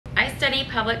study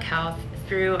public health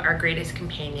through our greatest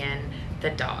companion, the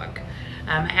dog.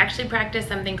 I actually practice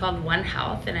something called One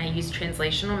Health, and I use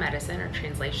translational medicine or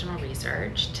translational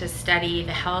research to study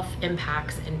the health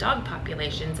impacts in dog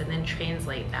populations and then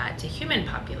translate that to human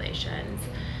populations.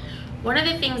 One of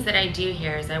the things that I do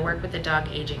here is I work with the Dog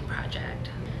Aging Project.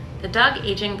 The Dog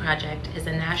Aging Project is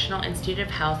a National Institute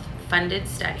of Health funded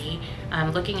study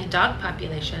looking at dog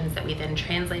populations that we then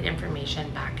translate information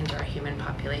back into our human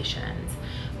populations.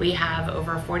 We have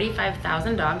over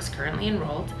 45,000 dogs currently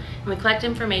enrolled, and we collect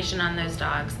information on those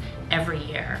dogs every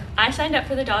year. I signed up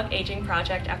for the Dog Aging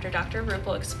Project after Dr.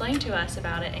 Ruppel explained to us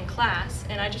about it in class,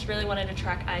 and I just really wanted to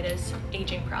track Ida's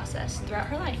aging process throughout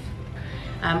her life.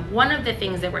 One of the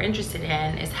things that we're interested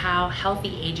in is how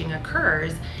healthy aging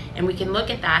occurs, and we can look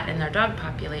at that in their dog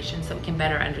population so we can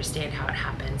better understand how it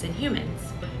happens in humans.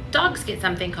 Dogs get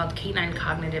something called canine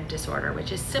cognitive disorder,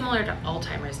 which is similar to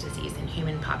Alzheimer's disease in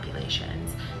human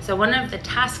populations. So one of the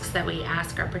tasks that we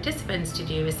ask our participants to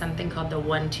do is something called the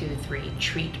 1, 2, 3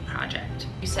 treat project.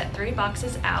 You set 3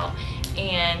 boxes out,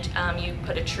 and you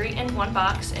put a treat in one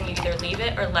box, and you either leave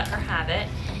it or let her have it.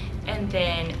 And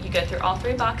then you go through all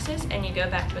 3 boxes and you go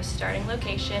back to a starting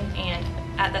location, and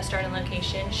at that starting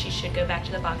location she should go back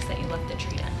to the box that you left the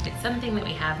treat in. It's something that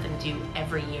we have them do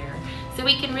every year so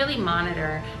we can really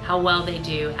monitor how well they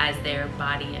do as their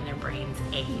body and their brains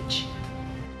age.